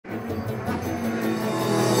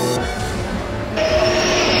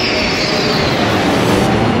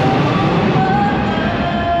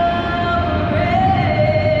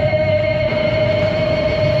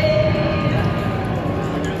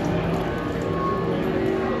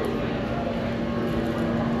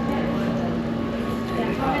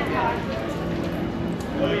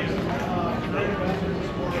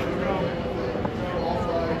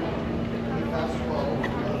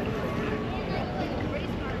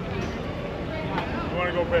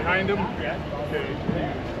to go behind him? Yeah. Okay.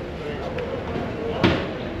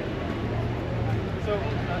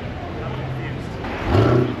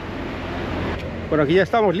 Bueno, aquí ya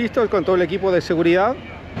estamos listos con todo el equipo de seguridad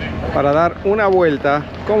para dar una vuelta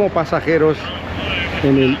como pasajeros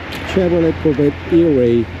en el Chevrolet Corvette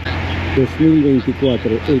E-Ray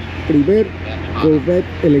 2024, el primer Corvette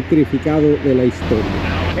electrificado de la historia.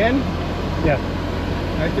 Ken? Yes.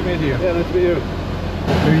 Nice to meet you. Yeah, nice to meet you.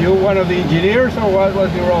 Are you one of the engineers or what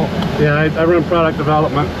was your role? Yeah, I run product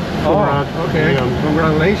development. Okay.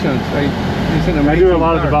 Congratulations. It's an amazing I do a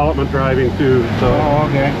lot of car. development driving too. So. Oh,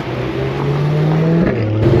 okay.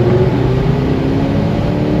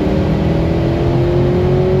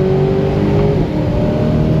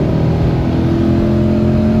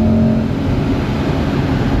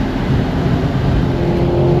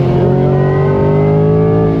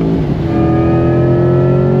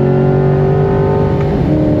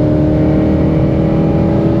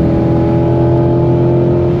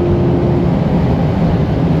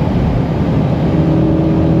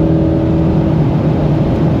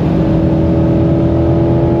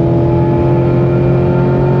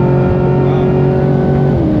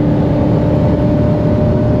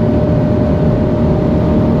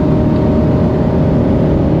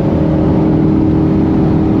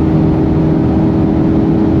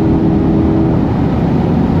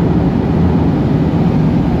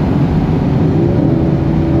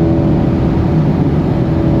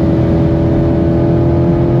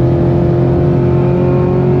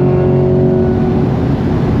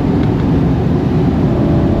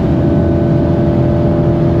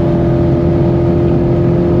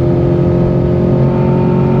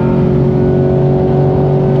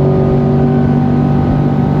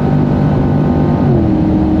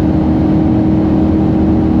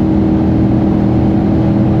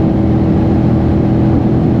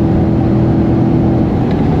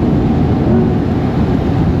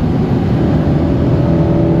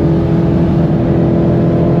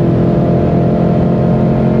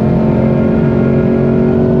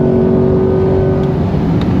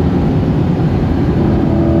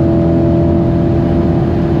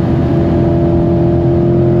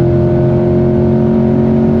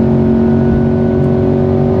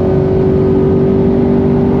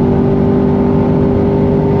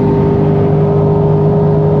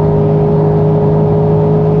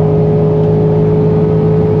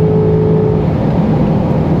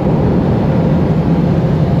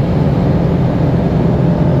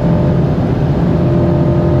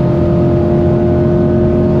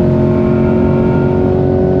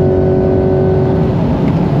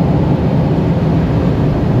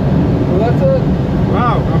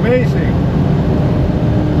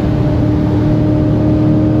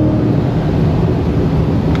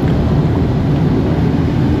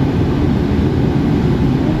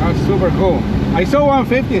 Super cool. I saw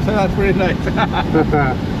 150, so that's pretty nice.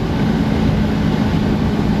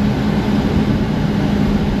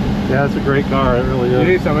 Yeah, it's a great car. It really is. It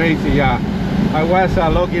is amazing, yeah. I was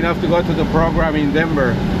lucky enough to go to the program in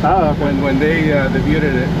Denver when they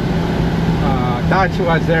debuted it. Touch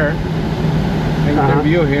was there. I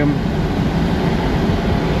interviewed him.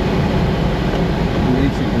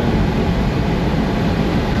 Amazing.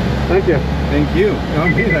 Thank you. Thank you. I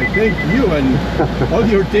mean, like, thank you and all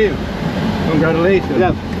your team. Congratulations.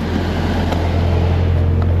 Yes.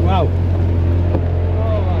 Wow.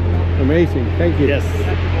 Amazing. Thank you. Yes.